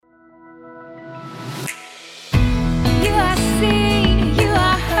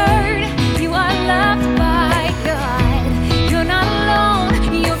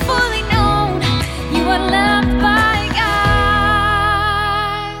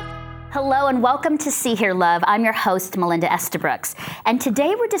Hello and welcome to See Hear Love. I'm your host, Melinda Estabrooks. And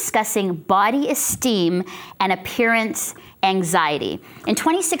today we're discussing body esteem and appearance anxiety. In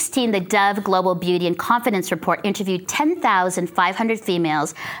 2016, the Dove Global Beauty and Confidence Report interviewed 10,500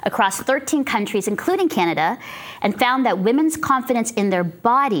 females across 13 countries, including Canada, and found that women's confidence in their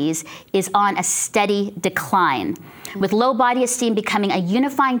bodies is on a steady decline, with low body esteem becoming a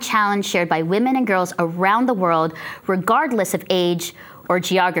unifying challenge shared by women and girls around the world, regardless of age or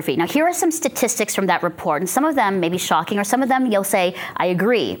geography. Now, here are some statistics from that report, and some of them may be shocking, or some of them you'll say, I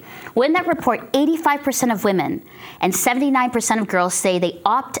agree. Well, in that report, 85% of women and 79% of girls say they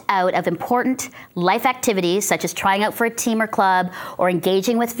opt out of important life activities, such as trying out for a team or club, or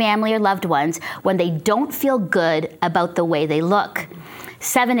engaging with family or loved ones, when they don't feel good about the way they look.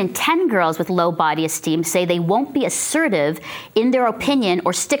 7 in 10 girls with low body esteem say they won't be assertive in their opinion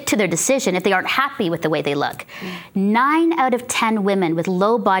or stick to their decision if they aren't happy with the way they look. 9 out of 10 women with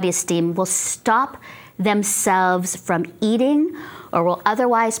low body esteem will stop themselves from eating or will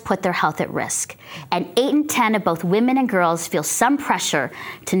otherwise put their health at risk. And 8 in 10 of both women and girls feel some pressure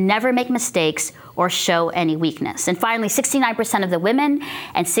to never make mistakes or show any weakness. And finally, 69% of the women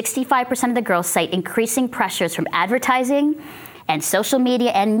and 65% of the girls cite increasing pressures from advertising and social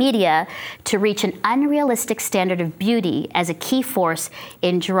media and media to reach an unrealistic standard of beauty as a key force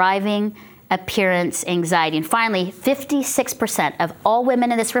in driving appearance anxiety. And finally, 56% of all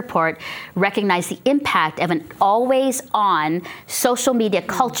women in this report recognize the impact of an always-on social media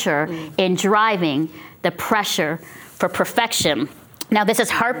culture in driving the pressure for perfection. Now, this is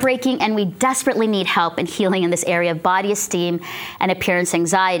heartbreaking, and we desperately need help in healing in this area of body esteem and appearance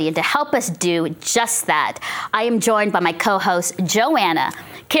anxiety. And to help us do just that, I am joined by my co-hosts, Joanna,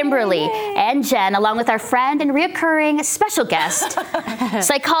 Kimberly, and Jen, along with our friend and reoccurring special guest,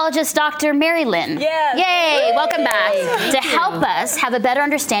 psychologist Dr. Mary Lynn. Yes. Yay! Welcome back. To help us have a better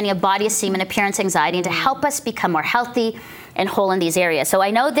understanding of body esteem and appearance anxiety, and to help us become more healthy and whole in these areas. So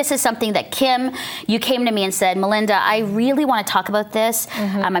I know this is something that Kim, you came to me and said, Melinda, I really want to talk about this.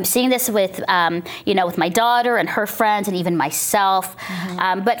 I'm seeing this with, with my daughter and her friends and even myself.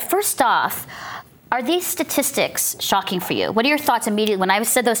 But first off, are these statistics shocking for you? What are your thoughts immediately when I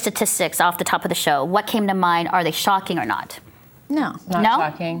said those statistics off the top of the show? What came to mind? Are they shocking or not? No. Not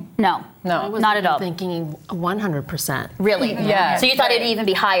shocking. No, not at all. Thinking 100%. Really? Yeah. So you thought it'd even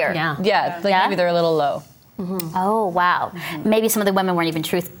be higher? Yeah, maybe they're a little low. Oh, wow. Maybe some of the women weren't even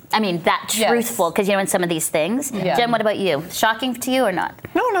truthful, because in some of these things. Yeah. Jen, what about you? Shocking to you or not?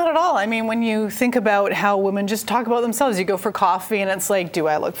 No, not at all. I mean, when you think about how women just talk about themselves, you go for coffee and it's like, do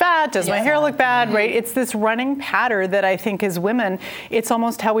I look fat? Does my hair look bad? Right? It's this running pattern that I think as women, it's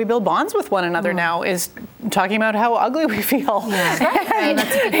almost how we build bonds with one another now, is talking about how ugly we feel. Right.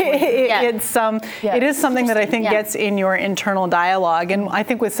 That's a good point. It is something that I think gets in your internal dialogue. And I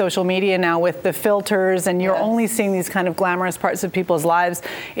think with social media now, with the filters, and you're only seeing these kind of glamorous parts of people's lives,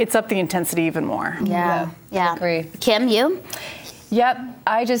 it's up the intensity even more. Yeah. I agree. Kim, you? Yep.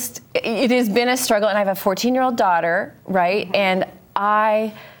 It has been a struggle, and I have a 14-year-old daughter, right? And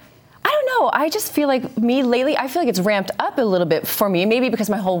I don't know. I just feel like lately, I feel like it's ramped up a little bit for me. Maybe because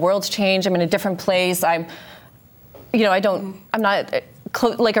my whole world's changed. I'm in a different place. I'm not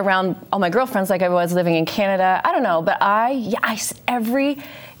like around all my girlfriends like I was living in Canada. I don't know, but every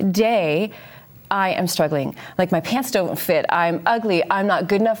day I am struggling. Like, my pants don't fit. I'm ugly. I'm not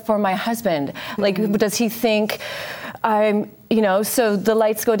good enough for my husband. Like, does he think I'm, so the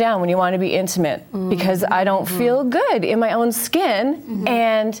lights go down when you want to be intimate because I don't feel good in my own skin.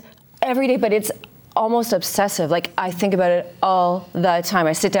 And every day, but it's almost obsessive. Like, I think about it all the time.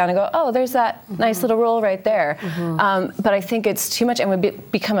 I sit down and go, oh, there's that nice little roll right there. But I think it's too much, and we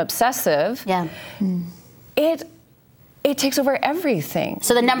become obsessive. Yeah. It takes over everything.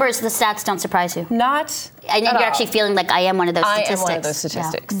 So the numbers, the stats don't surprise you? Not And you're actually feeling like I am one of those statistics. I am one of those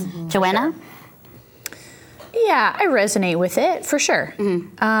statistics. Yeah. Joanna? Yeah, I resonate with it, for sure.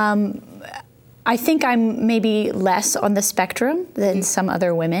 I think I'm maybe less on the spectrum than some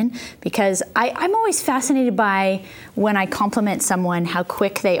other women, because I'm always fascinated by when I compliment someone how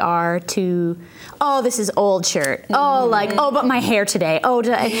quick they are to, oh, this is old shirt. Oh, but my hair today.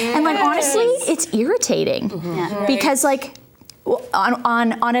 And honestly, it's irritating because on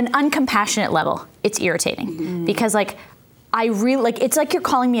an uncompassionate level, it's irritating because I really, it's like you're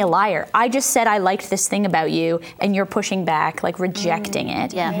calling me a liar. I just said I liked this thing about you, and you're pushing back, rejecting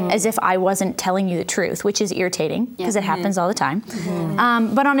it, as if I wasn't telling you the truth, which is irritating, because it happens all the time.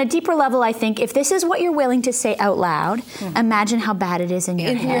 But on a deeper level, I think if this is what you're willing to say out loud, imagine how bad it is in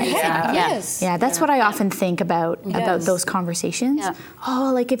your head. Yes. Yeah, that's what I often think about those conversations.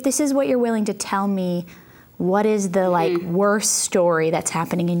 Oh, if this is what you're willing to tell me what is the like worst story that's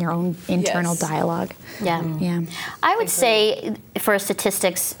happening in your own internal dialogue. Yeah. I would say for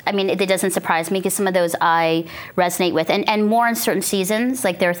statistics, I mean, it doesn't surprise me because some of those I resonate with, and more in certain seasons.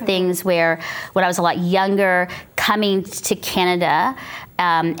 Like there are things where when I was a lot younger, coming to Canada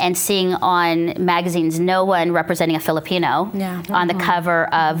and seeing on magazines no one representing a Filipino on the cover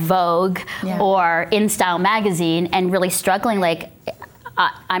of Vogue or In Style magazine, and really struggling like,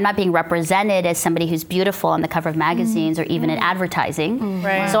 I'm not being represented as somebody who's beautiful on the cover of magazines or even in advertising.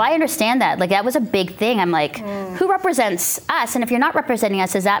 Right. So I understand that. Like that was a big thing. I'm like, who represents us? And if you're not representing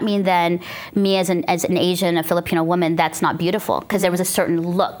us, does that mean then me as an Asian, a Filipino woman, that's not beautiful? Because there was a certain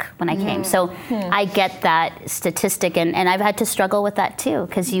look when I came. So I get that statistic, and I've had to struggle with that too,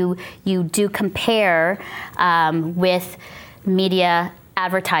 because you do compare with media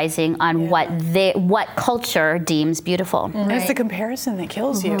advertising on what culture deems beautiful. And it's the comparison that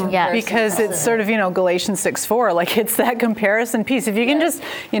kills you. Yeah. Because it's sort of, Galatians 6:4, like it's that comparison piece. If you can just,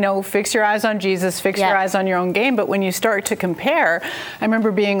 fix your eyes on Jesus, fix your eyes on your own game, but when you start to compare, I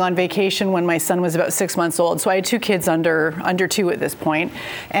remember being on vacation when my son was about 6 months old. So I had 2 kids under 2 at this point,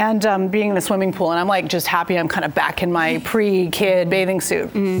 and being in the swimming pool, and I'm like just happy I'm kind of back in my pre-kid bathing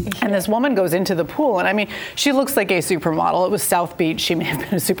suit. And this woman goes into the pool, and I mean, she looks like a supermodel. It was South Beach. She may have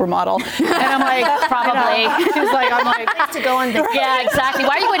been a supermodel. And I'm like, Probably. She's like, I'm like, To go on the Yeah, exactly.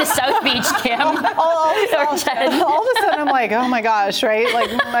 Why are you going to South Beach, Kim? all of a sudden I'm like, oh my gosh, right?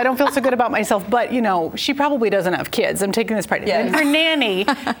 Like, I don't feel so good about myself. But, she probably doesn't have kids. I'm taking this pride. And her nanny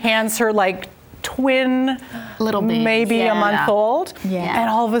hands her like twin, little baby, maybe a month old. Yeah. And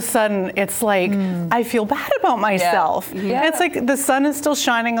all of a sudden it's like, I feel bad about myself. And it's like the sun is still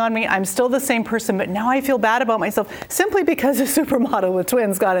shining on me. I'm still the same person, but now I feel bad about myself simply because a supermodel with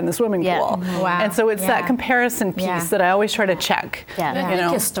twins got in the swimming pool. Wow. And so it's that comparison piece that I always try to check. I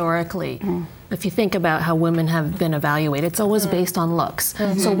think historically, if you think about how women have been evaluated, it's always based on looks.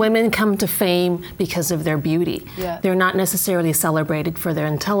 So women come to fame because of their beauty. They're not necessarily celebrated for their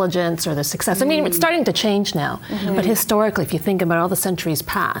intelligence or their success. I mean, it's starting to change now. But historically, if you think about all the centuries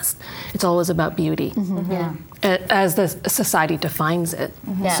past, it's always about beauty, as the society defines it.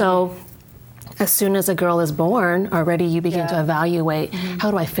 So as soon as a girl is born, already you begin to evaluate,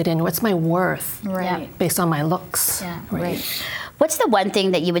 how do I fit in? What's my worth based on my looks? Right. What's the one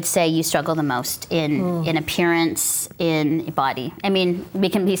thing that you would say you struggle the most in appearance, in body? I mean, we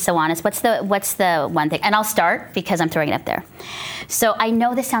can be so honest. What's the one thing? And I'll start because I'm throwing it up there. So I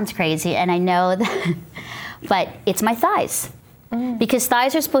know this sounds crazy, and I know that, but it's my thighs. Because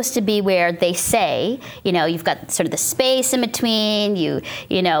thighs are supposed to be where they say, you've got sort of the space in between,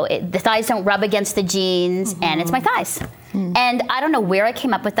 the thighs don't rub against the jeans, and it's my thighs. And I don't know where I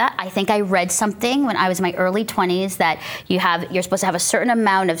came up with that. I think I read something when I was in my early 20s that you're supposed to have a certain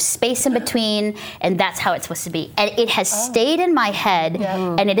amount of space in between, and that's how it's supposed to be. And it has stayed in my head,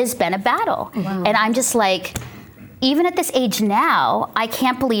 and it has been a battle. And I'm just like, even at this age now, I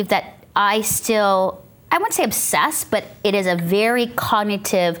can't believe that I wouldn't say obsessed, but it is a very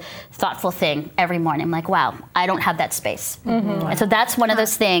cognitive, thoughtful thing every morning. I'm like, wow, I don't have that space. And so that's one of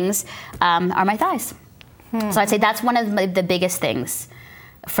those things, are my thighs. So I'd say that's one of the biggest things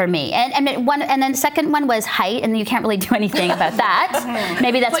for me. And then the second one was height, and you can't really do anything about that.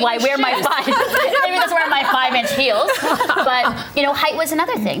 Maybe that's why I wear my 5-inch heels. But height was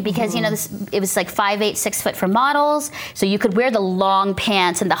another thing because it was like 5'8", 6 foot for models, so you could wear the long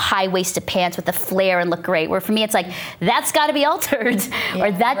pants and the high-waisted pants with the flare and look great. Where for me, it's like that's got to be altered, or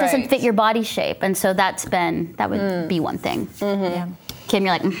that doesn't fit your body shape. And so that would be one thing. Kim,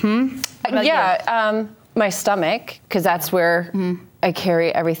 you're like, my stomach, because that's where I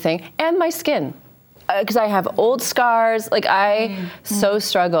carry everything, and my skin, because I have old scars. Like I so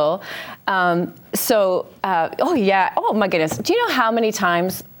struggle. Oh my goodness. Do you know how many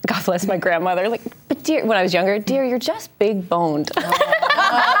times, God bless my grandmother, like, but dear, when I was younger, dear, you're just big boned. Like, how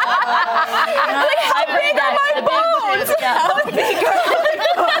big are my bones? How big are my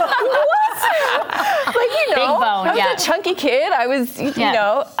bones? What? Like, big bone, I was a chunky kid. I was,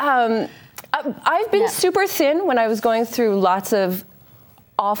 I've been super thin when I was going through lots of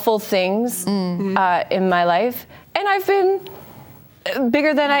awful things in my life, and I've been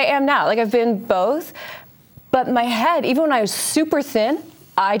bigger than I am now. Like I've been both, but my head, even when I was super thin,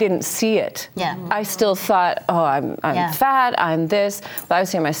 I didn't see it. I still thought, oh, I'm fat, I'm this, but I was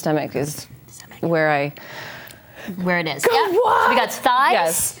saying my stomach is where it is. So we got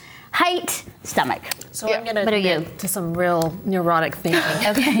thighs, height, stomach. So I'm going to get to some real neurotic thinking.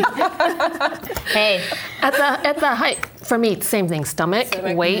 Okay. Hey. At the height, for me, same thing. Stomach,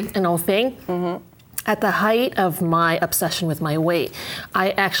 weight, and all thing. At the height of my obsession with my weight,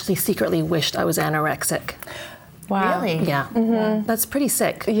 I actually secretly wished I was anorexic. Wow. Really? Yeah, that's pretty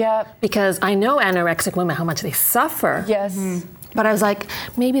sick. Yeah. Because I know anorexic women, how much they suffer. Yes. But I was like,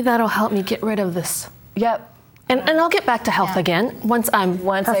 maybe that'll help me get rid of this. Yep. And I'll get back to health again once I'm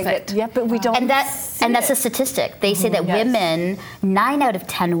perfect. But we don't. And that's a statistic. They say that Yes. women, 9 out of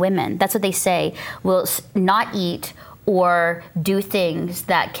 10 women, that's what they say, will not eat or do things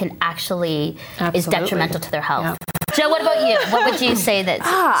that can actually is Absolutely. detrimental to their health. Yeah. Joe, what about you? What would you say that?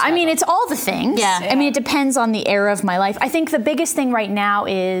 I mean, it's all the things. Yeah. I mean, it depends on the era of my life. I think the biggest thing right now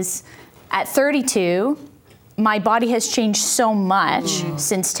is at 32, my body has changed so much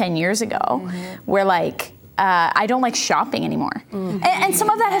since 10 years ago, where like, I don't like shopping anymore. And some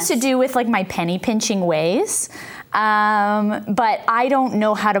of that has to do with like my penny pinching ways. But I don't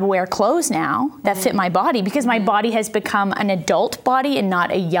know how to wear clothes now that fit my body because my body has become an adult body and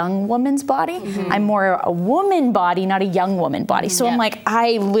not a young woman's body. I'm more a woman body, not a young woman body. So I'm like,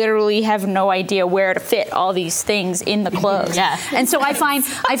 I literally have no idea where to fit all these things in the clothes. And so I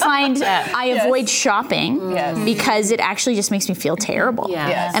find I avoid shopping because it actually just makes me feel terrible.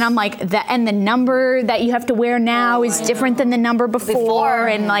 And I'm like, and the number that you have to wear now is different than the number before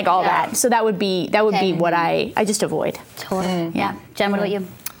and like all that. So that would be what I just avoid. Totally. Yeah. Jen, what about you?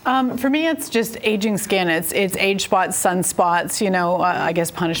 For me, it's just aging skin. It's age spots, sunspots, I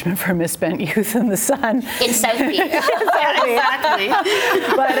guess punishment for misspent youth in the sun. In South Beach. Exactly.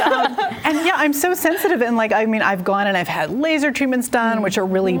 But, I'm so sensitive. And I've gone and I've had laser treatments done, which are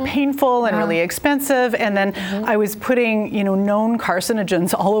really painful and really expensive. And then I was putting, known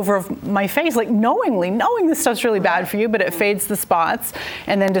carcinogens all over my face, like knowing this stuff's really bad for you, but it fades the spots.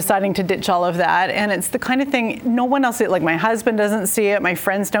 And then deciding to ditch all of that. And it's the kind of thing no one else, like my husband doesn't see it, my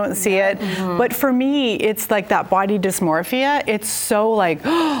friends don't see it. But for me, it's like that body dysmorphia. It's so like,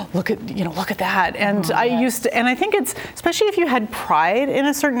 oh, look at that. And I think it's, especially if you had pride in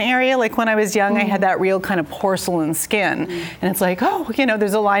a certain area, like when I was young, I had that real kind of porcelain skin. And it's like, oh,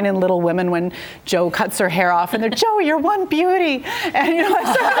 there's a line in Little Women when Jo cuts her hair off and they're, Joe, you're one beauty. And I'm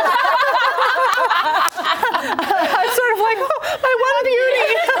sort of like, oh, my one beauty.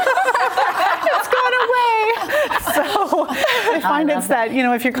 It's gone away. So I find it's that,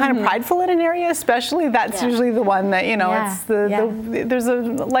 if you're kind of prideful in an area, especially, that's usually the one that, it's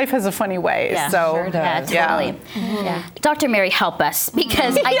life has a funny way. Yeah, so sure does. Totally. Yeah. Dr. Mary, help us,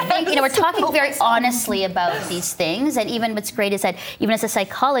 because I think, we're talking very honestly about these things. And even what's great is that even as a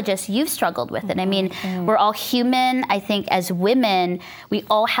psychologist, you've struggled with it. I mean, we're all human. I think as women, we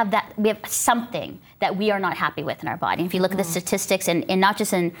all have we have something that we are not happy with in our body. If you look at the statistics, and not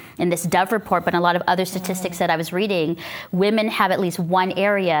just in this Dove report, but in a lot of other statistics that I was reading, women have at least one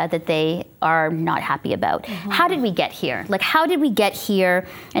area that they are not happy about. How did we get here? Like, how did we get here,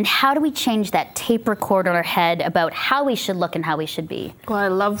 and how do we change that tape recorder in our head about how we should look and how we should be? Well, I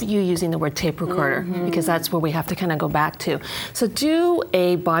love you using the word tape recorder because that's where we have to kind of go back to. So do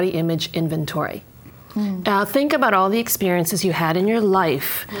a body image inventory. Think about all the experiences you had in your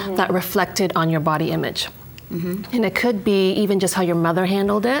life that reflected on your body image. And it could be even just how your mother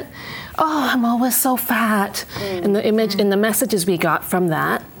handled it. Oh, I'm always so fat. And the image and the messages we got from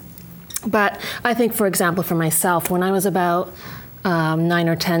that. But I think, for example, for myself, when I was about 9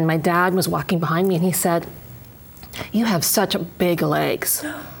 or 10, my dad was walking behind me and he said, "You have such big legs."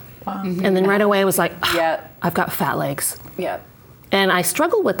 Wow. And then right away I was like, I've got fat legs. And I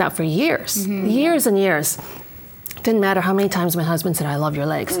struggled with that for years, years and years. Didn't matter how many times my husband said, "I love your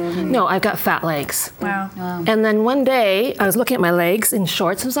legs." No, I've got fat legs. Wow. And then one day I was looking at my legs in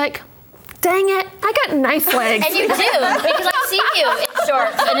shorts. I was like, dang it, I got nice legs. And you do, because I've seen you in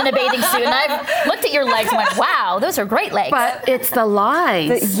shorts and in a bathing suit, and I've looked at your legs and went, wow, those are great legs. But it's the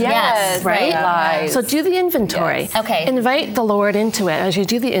lies. Yes, right? Lies. So do the inventory. Yes. Okay. Invite the Lord into it as you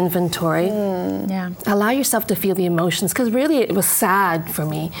do the inventory. Allow yourself to feel the emotions, because really it was sad for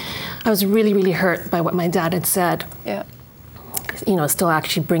me. I was really, really hurt by what my dad had said. It still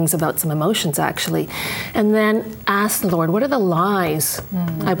actually brings about some emotions, actually. And then ask the Lord, what are the lies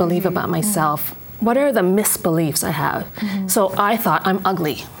I believe about myself? What are the misbeliefs I have? So I thought I'm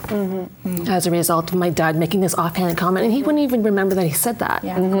ugly as a result of my dad making this offhanded comment, and he wouldn't even remember that he said that.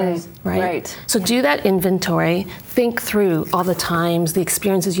 Right? So do that inventory. Think through all the times, the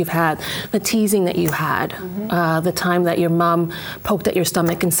experiences you've had, the teasing that you had, the time that your mom poked at your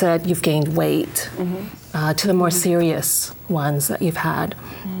stomach and said you've gained weight, to the more serious ones that you've had.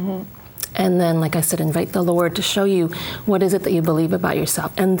 And then, like I said, invite the Lord to show you what is it that you believe about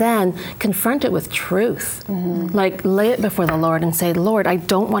yourself. And then confront it with truth. Like lay it before the Lord and say, Lord, I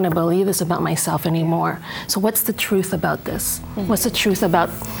don't want to believe this about myself anymore. So what's the truth about this? What's the truth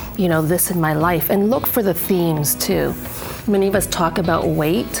about, this in my life? And look for the themes too. Many of us talk about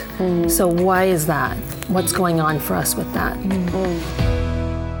weight. So why is that? What's going on for us with that?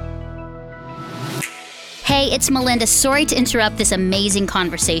 Hey, it's Melinda. Sorry to interrupt this amazing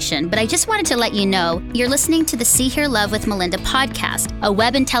conversation, but I just wanted to let you know you're listening to the See, Hear, Love with Melinda podcast, a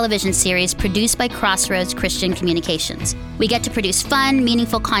web and television series produced by Crossroads Christian Communications. We get to produce fun,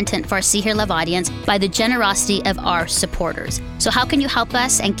 meaningful content for our See, Hear, Love audience by the generosity of our supporters. So how can you help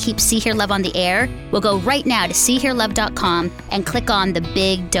us and keep See, Hear, Love on the air? We'll go right now to seehearlove.com and click on the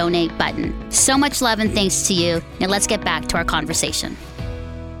big donate button. So much love and thanks to you. Now let's get back to our conversation.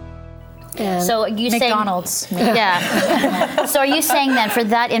 And so you McDonald's. Yeah. So are you saying then for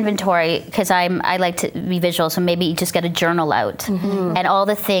that inventory, because I like to be visual, so maybe you just get a journal out and all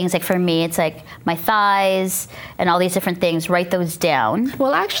the things, like for me, it's like my thighs and all these different things, write those down.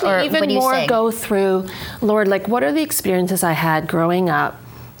 Well, actually, even more go through, Lord, like what are the experiences I had growing up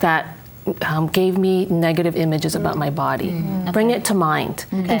that gave me negative images about my body? Bring it to mind.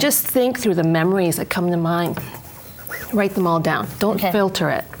 And just think through the memories that come to mind. Write them all down. Don't filter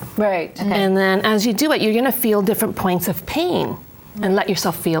it. Right. And then as you do it, you're going to feel different points of pain and let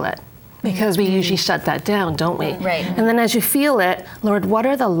yourself feel it. Because we usually shut that down, don't we? Right. And then as you feel it, Lord, what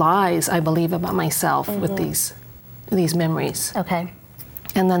are the lies I believe about myself with these memories? Okay.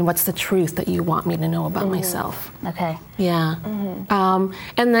 And then what's the truth that you want me to know about myself? Okay. Yeah.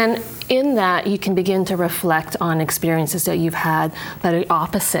 And then in that, you can begin to reflect on experiences that you've had that are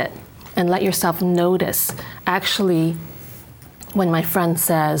opposite and let yourself notice, actually, when my friend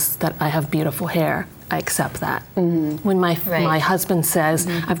says that I have beautiful hair, I accept that. When my husband says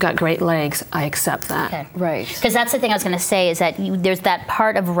I've got great legs, I accept that. Okay. Right. Because that's the thing I was going to say is that there's that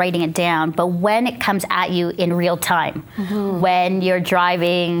part of writing it down, but when it comes at you in real time, when you're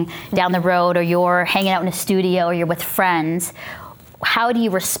driving down the road or you're hanging out in a studio or you're with friends, how do you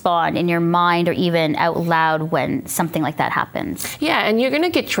respond in your mind or even out loud when something like that happens? Yeah, and you're going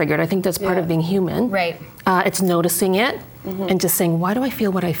to get triggered. I think that's part of being human. Right. It's noticing it and just saying, why do I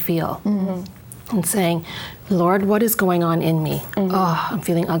feel what I feel? And saying, Lord, what is going on in me? Oh, I'm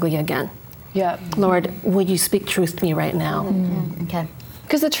feeling ugly again. Yeah. Lord, would you speak truth to me right now? Okay.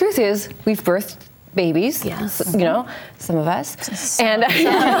 Because the truth is, we've birthed babies, Yes. some of us, and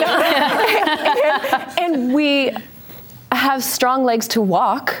and we have strong legs to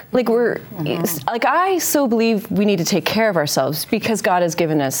walk. Like I so believe we need to take care of ourselves because God has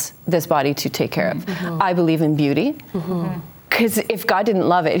given us this body to take care of. I believe in beauty. Because if God didn't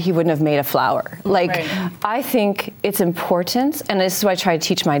love it, he wouldn't have made a flower. I think it's important, and this is what I try to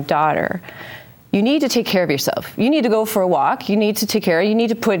teach my daughter. You need to take care of yourself. You need to go for a walk. You need to take care. You need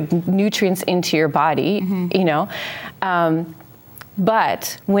to put nutrients into your body,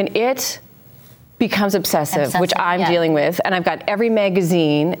 But when it becomes obsessive, which I'm dealing with, and I've got every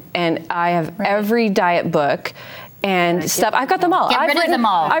magazine, and I have every diet book, and stuff. I've got them all. Get rid of them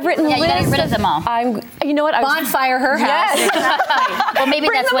all. I've written lists. You gotta get rid of them all. You know what? Bonfire her house. Yes. Well, maybe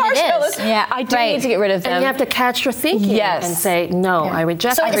that's what it is. Yeah. I do need to get rid of them. And you have to catch your thinking and say, no, I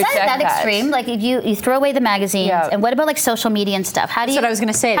reject So that. is that extreme? Like if you throw away the magazines, and what about like social media and stuff? How do you? That's what I was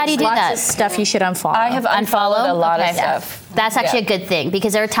going to say. How do you do Lots that? of stuff you should unfollow. I have unfollowed a lot of stuff. That's actually a good thing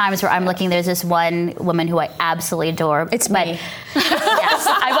because there are times where I'm looking. There's this one woman who I absolutely adore. It's me. Yes,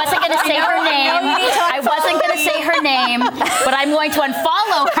 I wasn't going to say her name. I wasn't going to say her name, but I'm going to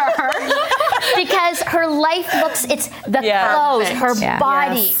unfollow her because her life it's the clothes, her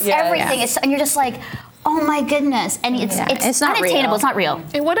body, everything is, and you're just like, oh my goodness, and it's not unattainable. real. It's not real.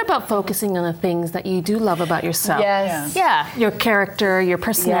 And what about focusing on the things that you do love about yourself? Yes. Yeah. Your character, your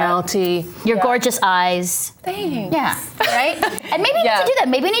personality. Your gorgeous eyes. Thanks. Yeah, right? And maybe you need to do that.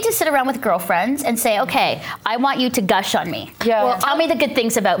 Maybe you need to sit around with girlfriends and say, okay, I want you to gush on me. Yeah. Well, tell me the good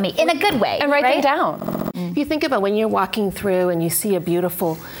things about me in a good way. And write them down. If you think about when you're walking through and you see a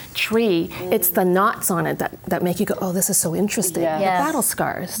beautiful tree, it's the knots on it that make you go, oh, this is so interesting. Yeah. The Yes. battle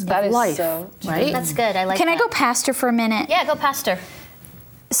scars That of is life, so true. right? That's good. I like Can that. I go past her for a minute? Yeah, go past her.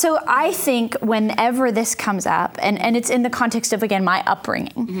 So I think whenever this comes up, and it's in the context of, again, my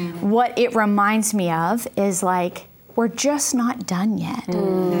upbringing, what it reminds me of is like, we're just not done yet.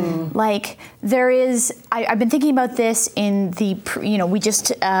 Like there is, I've been thinking about this in the, we just,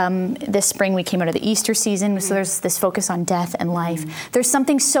 this spring we came out of the Easter season, so there's this focus on death and life. There's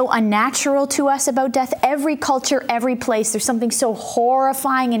something so unnatural to us about death. Every culture, every place, there's something so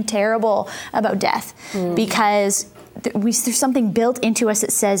horrifying and terrible about death because there's something built into us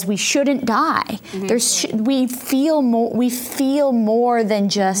that says we shouldn't die. We feel more than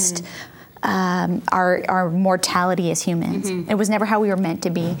just our mortality as humans. It was never how we were meant to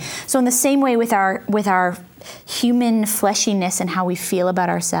be. So in the same way with our human fleshiness and how we feel about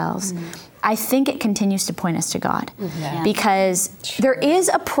ourselves, I think it continues to point us to God, because there is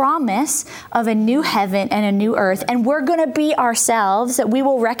a promise of a new heaven and a new earth, and we're going to be ourselves, that we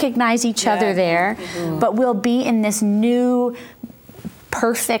will recognize each other there, but we'll be in this new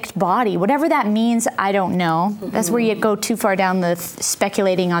perfect body. Whatever that means, I don't know. That's where you go too far down the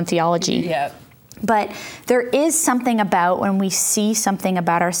speculating on theology. But there is something about when we see something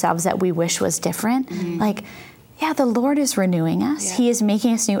about ourselves that we wish was different, like, yeah, the Lord is renewing us. He is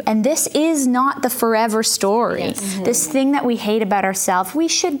making us new. And this is not the forever story. This thing that we hate about ourselves, we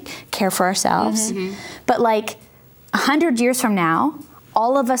should care for ourselves. But like 100 years from now,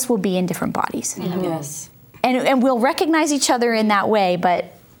 all of us will be in different bodies. And we'll recognize each other in that way,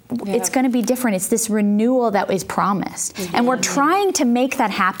 but it's going to be different. It's this renewal that is promised. And we're trying to make that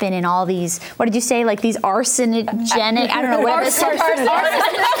happen in all these, what did you say, like these arsenic, I don't know, whatever it's called. I'm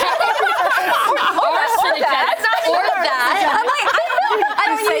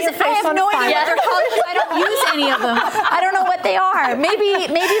like, I have no idea what they're called. I don't use any of them. I don't know what they are. Maybe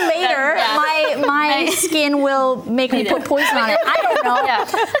later my skin will make me put poison on it. I don't know.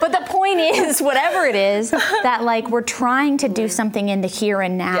 But the point is, whatever it is, that like we're trying to do something in the here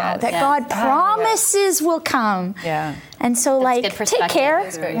and now that God promises will come. And so like take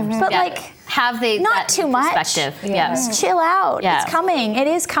care, but like have the not too much. Perspective. Just chill out. It's coming. It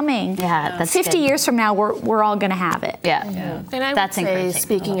is coming. That's 50 good. years from now, we're all going to have it. And I would say,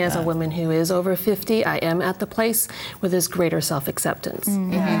 speaking as a woman who is over 50, I am at the place where there's greater self-acceptance.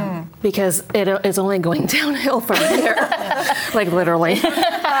 Because it is only going downhill from here, like literally.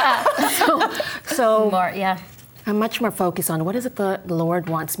 So more, I'm much more focused on what is it the Lord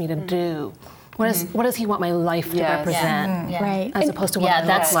wants me to do. What does He want my life to represent? Right. As opposed to what I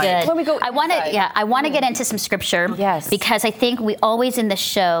that's look like. good. I want to get into some scripture. Because I think we always in the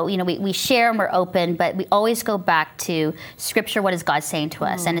show, we share and we're open, but we always go back to scripture. What is God saying to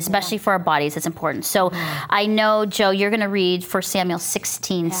us? And especially for our bodies, it's important. So I know, Joe, you're going to read 1 Samuel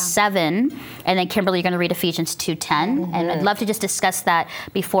 16:7, and then Kimberly, you're going to read Ephesians 2:10. And I'd love to just discuss that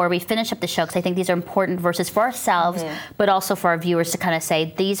before we finish up the show, because I think these are important verses for ourselves, but also for our viewers to kind of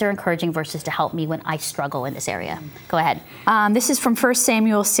say, these are encouraging verses to help me when I struggle in this area. Go ahead. This is from 1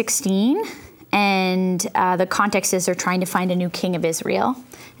 Samuel 16, and the context is they're trying to find a new king of Israel.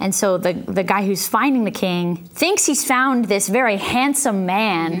 And so the guy who's finding the king thinks he's found this very handsome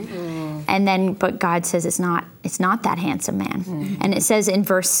man, but God says it's not that handsome man. And it says in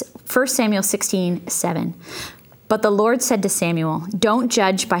 1 Samuel 16:7, but the Lord said to Samuel, don't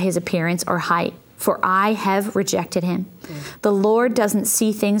judge by his appearance or height, for I have rejected him. The Lord doesn't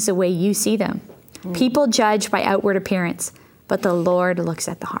see things the way you see them. People judge by outward appearance, but the Lord looks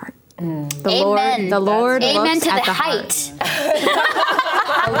at the heart. The Lord Amen looks to at the the height.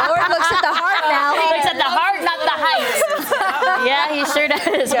 The Lord looks at the heart now. He looks at the heart, not the height. Yeah, he sure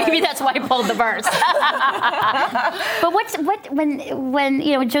does. Maybe that's why I pulled the verse. But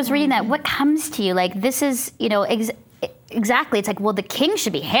when Joe's reading that, what comes to you? Like, this is, exactly. It's like, well, the king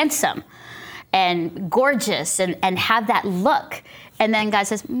should be handsome and gorgeous and have that look. And then God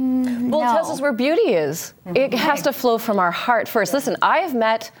says, no. Well, it tells us where beauty is. It has to flow from our heart first. Listen, I have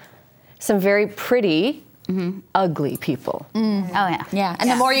met some very pretty, ugly people. Oh, yeah. And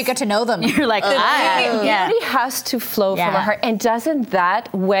the more you get to know them, You're like, Beauty has to flow from our heart. And doesn't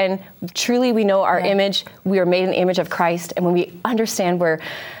that, when truly we know our image, we are made in the image of Christ, and when we understand where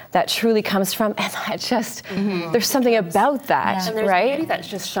that truly comes from, and that just, there's something about that, And there's right? beauty that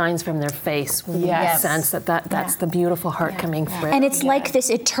just shines from their face. With the sense that's the beautiful heart coming through. and it's like this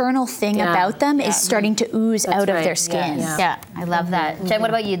eternal thing about them is starting to ooze out of their skin. Yeah, I love that. Jen, what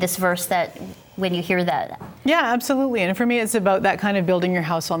about you? This verse that when you hear that? Yeah, absolutely. And for me, it's about that kind of building your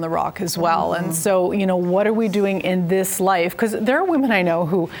house on the rock as well. And so, what are we doing in this life? Because there are women I know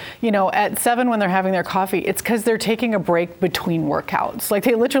who, at 7 when they're having their coffee, it's because they're taking a break between workouts. Like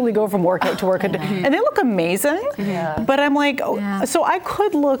they literally go from workout to workout, and they look amazing. But I'm like, so I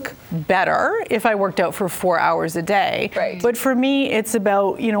could look better if I worked out for 4 hours a day. Right. But for me, it's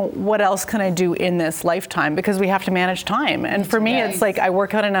about, what else can I do in this lifetime? Because we have to manage time. And for me, it's like I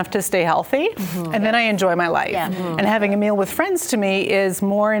work out enough to stay healthy. And then I enjoy my life. And having a meal with friends to me is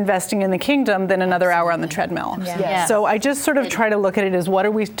more investing in the kingdom than another hour on the treadmill. So I just sort of try to look at it as what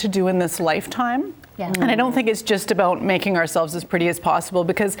are we to do in this lifetime? And I don't think it's just about making ourselves as pretty as possible,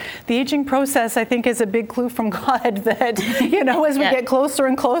 because the aging process, I think, is a big clue from God that, as we get closer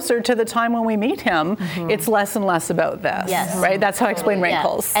and closer to the time when we meet him, it's less and less about this, right? That's how I explain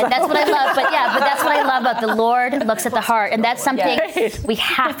wrinkles. And that's what I love, but that's what I love about the Lord looks at the heart, and that's something we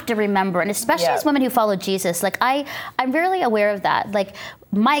have to remember, and especially as women who follow Jesus. Like, I'm really aware of that. Like,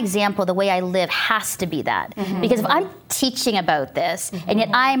 my example, the way I live, has to be that. Because if I'm teaching about this, and yet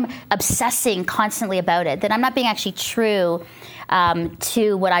I'm obsessing constantly about it, then I'm not being actually true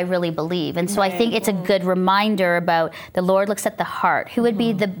to what I really believe. And so I think it's a good reminder about the Lord looks at the heart. Who would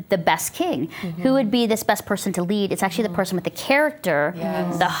be the best king? Who would be this best person to lead? It's actually the person with the character,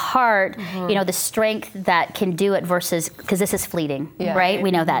 the heart, the strength that can do it versus, because this is fleeting, right?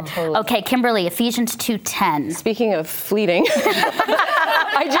 We know that. Totally. Okay, Kimberly, Ephesians 2:10. Speaking of fleeting,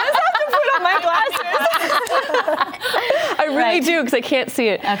 I just have to put on my glasses. I really do, because I can't see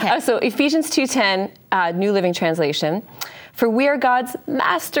it. Okay. So Ephesians 2:10, New Living Translation. For we are God's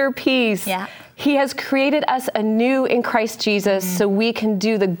masterpiece. Yeah. He has created us anew in Christ Jesus so we can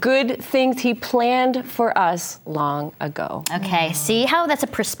do the good things he planned for us long ago. Okay, see how that's a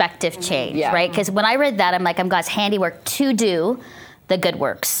perspective change, Yeah. right? Because when I read that, I'm like, I'm God's handiwork to do the good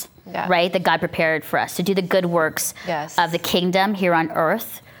works, right? That God prepared for us, to do the good works of the kingdom here on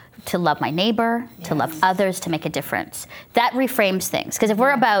earth, to love my neighbor, to love others, to make a difference. That reframes things. Because if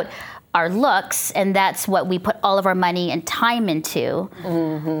we're about our looks, and that's what we put all of our money and time into,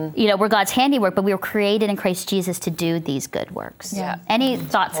 we're God's handiwork, but we were created in Christ Jesus to do these good works. Yeah. Any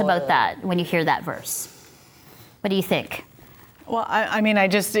thoughts about that when you hear that verse? What do you think? Well,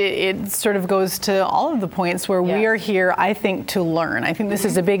 it sort of goes to all of the points where we are here, I think, to learn. I think this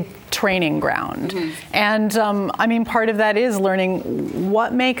is a big training ground. And part of that is learning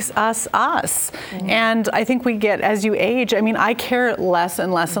what makes us us. And I think we get, as you age, I care less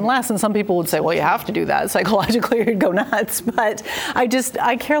and less and less. And some people would say, well, you have to do that psychologically or you'd go nuts. But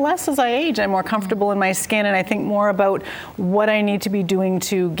I care less as I age. I'm more comfortable in my skin, and I think more about what I need to be doing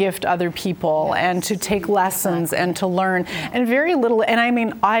to gift other people and to take lessons and to learn. And very little, and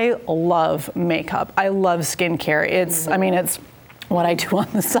I love makeup. I love skincare. It's what I do on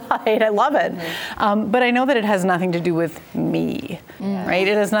the side. I love it. But I know that it has nothing to do with me, right?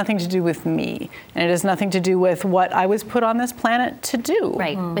 It has nothing to do with me. And it has nothing to do with what I was put on this planet to do.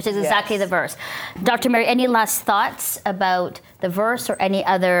 Right, which is exactly the verse. Dr. Mary, any last thoughts about the verse or any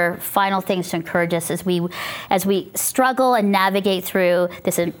other final things to encourage us as we struggle and navigate through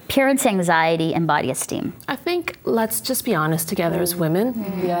this appearance anxiety and body esteem? I think let's just be honest together as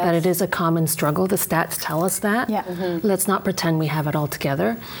women that it is a common struggle. The stats tell us that. Yeah. Let's not pretend we have it all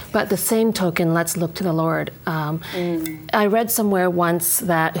together. But the same token, let's look to the Lord. I read somewhere once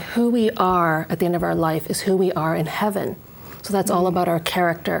that who we are at the end of our life is who we are in heaven. So that's all about our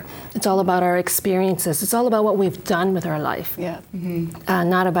character. It's all about our experiences. It's all about what we've done with our life.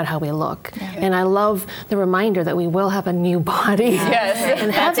 Not about how we look. And I love the reminder that we will have a new body.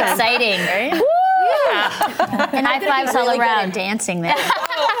 And that's exciting, right? And high fives all around. Dancing there.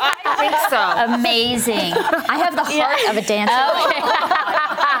 I think so. Amazing. I have the heart of a dancer.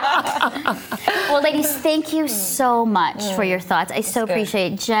 Well, ladies, thank you so much for your thoughts. I so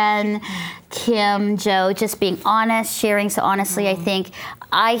appreciate Jen, Kim, Joe, just being honest, sharing so honestly. I think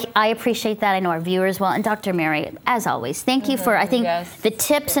I appreciate that. I know our viewers will. And Dr. Mary, as always, thank you for, I think the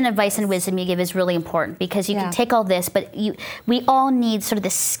tips and advice and wisdom you give is really important, because you can take all this, but we all need sort of the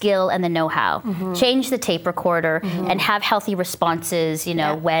skill and the know-how. Change the tape recorder and have healthy responses,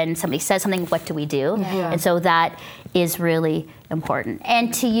 when somebody says something, what do we do? And so that is really important.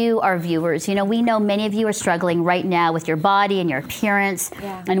 And to you, our viewers, we know many of you are struggling right now with your body and your appearance.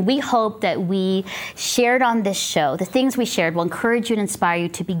 And we hope that we shared on this show, the things we shared will encourage you and inspire you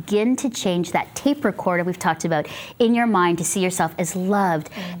to begin to change that tape recorder we've talked about in your mind, to see yourself as loved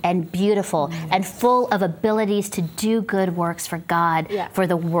and beautiful and full of abilities to do good works for God, for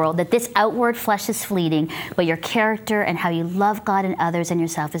the world. That this outward flesh is fleeting, but your character and how you love God and others and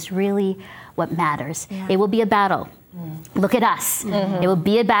yourself is really what matters. It will be a battle. Look at us. It will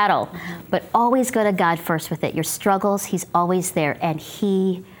be a battle, but always go to God first with it. Your struggles, He's always there, and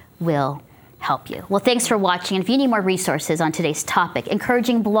He will help you. Well, thanks for watching. And if you need more resources on today's topic,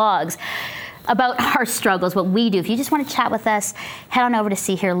 encouraging blogs about our struggles, what we do, if you just want to chat with us, head on over to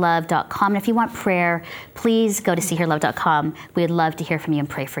seehearlove.com. And if you want prayer, please go to seehearlove.com. We'd love to hear from you and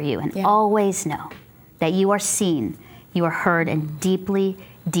pray for you. And always know that you are seen, you are heard, and deeply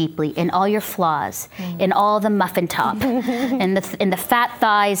in all your flaws, in all the muffin top, in the fat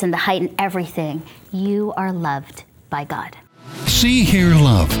thighs and the height and everything. You are loved by God. See, Hear,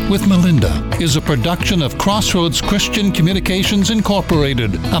 Love with Melinda is a production of Crossroads Christian Communications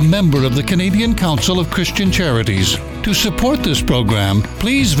Incorporated, a member of the Canadian Council of Christian Charities. To support this program,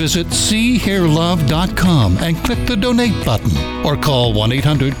 please visit seehearlove.com and click the donate button or call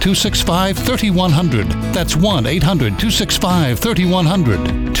 1-800-265-3100. That's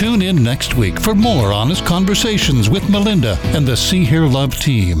 1-800-265-3100. Tune in next week for more honest conversations with Melinda and the See, Hear, Love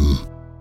team.